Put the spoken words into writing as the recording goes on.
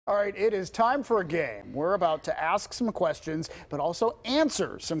All right, it is time for a game. We're about to ask some questions, but also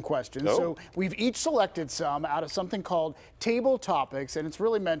answer some questions. Oh. So we've each selected some out of something called Table Topics, and it's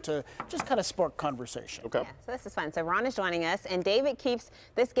really meant to just kind of spark conversation. Okay. Yeah, so this is fun. So Ron is joining us, and David keeps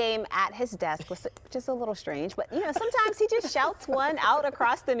this game at his desk, which is a little strange. But, you know, sometimes he just shouts one out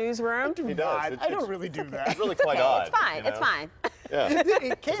across the newsroom. He does. I don't really do that. It's really quite odd. It's fine. You know? It's fine. Yeah.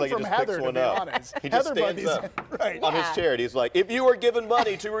 It came It's like he from just picks Heather, to one be up. honest. He just Heather stands buddies, up right. on his chair, and he's like, if you were given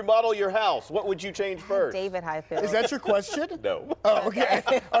money to remodel your house, what would you change first? David, how I feel. Is that your question? No. Oh, okay.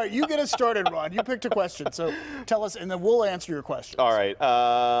 All right, you get us started, Ron. You picked a question, so tell us, and then we'll answer your questions. All right.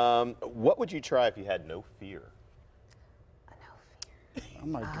 What would you try if you had no fear? Oh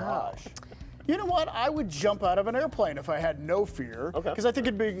my gosh. You know what? I would jump out of an airplane if I had no fear. Okay. Because I think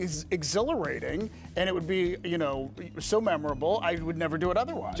it'd be exhilarating and it would be, you know, so memorable. I would never do it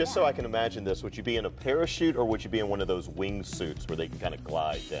otherwise. Just so I can imagine this, would you be in a parachute or would you be in one of those wingsuits where they can kind of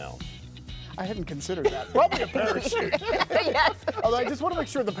glide down? I hadn't considered that. Probably a parachute. Yes. Although I just want to make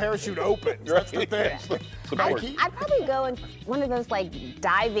sure the parachute opens. That's the thing. Mikey? I'd probably go in one of those like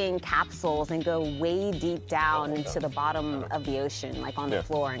diving capsules and go way deep down into the bottom of the ocean, like on the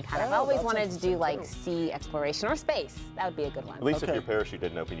floor, and kind of. I always that's wanted to do interesting, like too. sea exploration or space. That would be a good one. At least if Okay. your parachute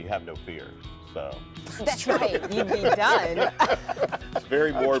didn't open, you have no fear. So That's right. You'd be done. it's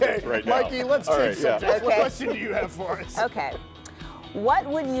very morbid right now. Mikey, let's All change right, yeah. subjects. What Okay. question do you have for us? Okay. What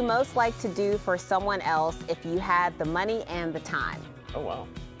would you most like to do for someone else if you had the money and the time? Oh, wow.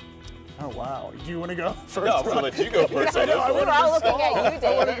 Oh, wow. Do you want to go first? No, I'm going to let you go first. I know, I We wanted were all to looking at stall.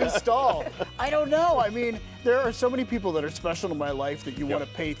 you, I wanted David. to stall. I don't know. I mean, there are so many people that are special in my life that you want to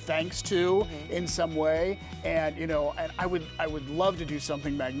pay thanks to in some way, and you know, and I would love to do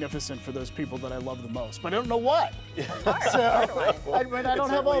something magnificent for those people that I love the most, but I don't know what. So I mean, I don't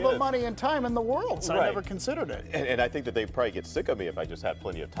have all the money and time in the world, so I never considered it. And I think that they'd probably get sick of me if I just had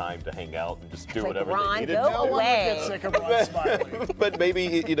plenty of time to hang out and just do Like, whatever Ron, they needed go to. No one would away. get sick of Ron smiling. But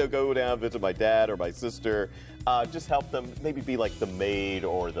maybe, you know, go down, visit my dad or my sister, just help them maybe be like the maid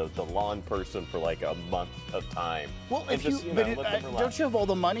or the lawn person for like a month of time. Well, and if just, you, know, but let them relax. don't you have all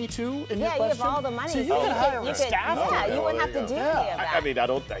the money too in your Yeah, you question? have all the money. So you so can hire you a could- staff. Yeah, Oh, you wouldn't have there to do you any of that. I mean, I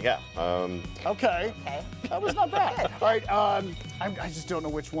don't, yeah. Okay. Okay. That was not bad. All right, I just don't know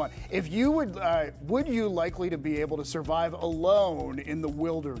which one. If you would you likely to be able to survive alone in the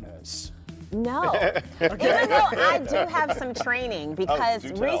wilderness? No. Even though I do have some training because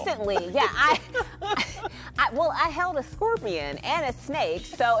do tell. recently, yeah, I held a scorpion and a snake.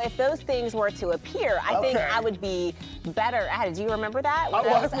 So if those things were to appear, I think Okay. I would be better at it. Do you remember that? When Oh,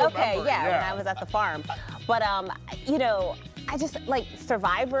 I was, remember, okay, yeah, when yeah. I was at the farm. But you know, I just like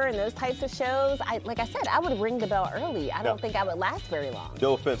Survivor and those types of shows. Like I said, I would ring the bell early. I don't think I would last very long.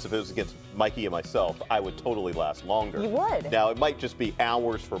 No offense, if it was against Mikey and myself, I would totally last longer. You would. Now, it might just be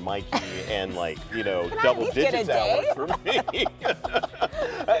hours for Mikey and like, you know, Can I at double least get a digits day? hours for me.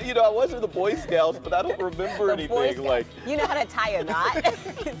 You know, I was in the Boy Scouts, but I don't remember The anything Boy Scout- like. You know how to tie a knot?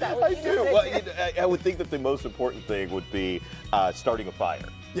 Is that what I you do. know? Well, you know, I would think that the most important thing would be starting a fire.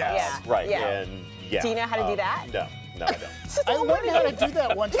 Yes. Yeah. Right. Yeah. And yeah. Do you know how to do that? No, I don't. I learned how to do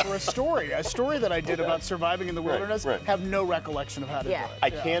that once for a story that I did about surviving in the wilderness. right. Have no recollection of how to do it. I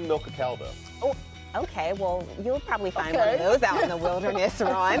can milk a cow though. Oh, okay. Well, you'll probably find one of those out in the wilderness,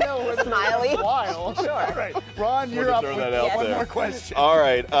 Ron. No, Smiley. Wild. Sure. All right, Ron, you're to up throw with that out one there. more question. All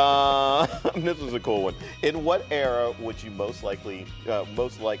right, this is a cool one. In what era would you most like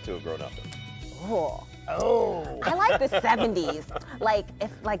to have grown up in? Oh. Oh. I like the 70s.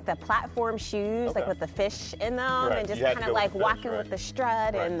 Like the platform shoes, like with the fish in them, Right. and just You had to kind go of like with the fish, walking right. with the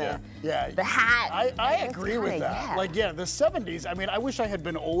strut and Yeah. the hat. I It's agree with kinda, that. yeah. Like, yeah, the 70s. I mean, I wish I had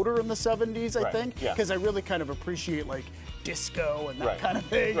been older in the 70s, I Right, think, yeah. because I really kind of appreciate like disco and that Right, kind of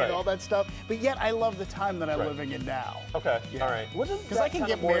thing right. and all that stuff. But yet I love the time that I'm Right. living in now. Okay, Yeah. all right. Because I can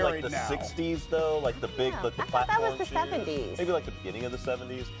get more married like the now. 60s though, like the big, Yeah, like the I thought that platform was the shoes? 70s. Maybe like the beginning of the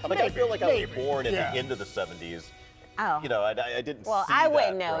 70s. Like Maybe, I feel like I was maybe, born at yeah. the end of the 70s. Oh. You know, I didn't. Well, see I that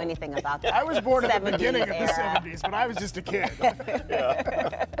wouldn't know from- anything about that. I was born at the 70s beginning of the era. 70s, but I was just a kid. All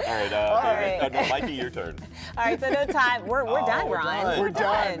right, right. Mikey, your turn. All right, so no time. We're done, we're Ron. done. We're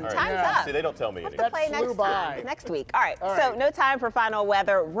done. All right. Time's Yeah. up. See, they don't tell me We'll anything. play flew next by. time, next week. All right, All so right. no time for final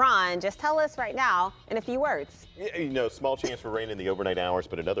weather. Ron, just tell us right now in a few words. You know, small chance for rain in the overnight hours,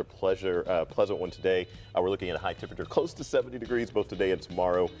 but another pleasant one today. We're looking at a high temperature close to 70 degrees both today and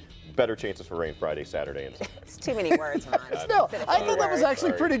tomorrow. Better chances for rain Friday, Saturday, and Sunday. It's too many words, Ron. No, Said a I few thought that was words.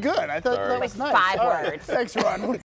 actually pretty good. I thought that was Like nice. 5 All right. words. Thanks, Ron.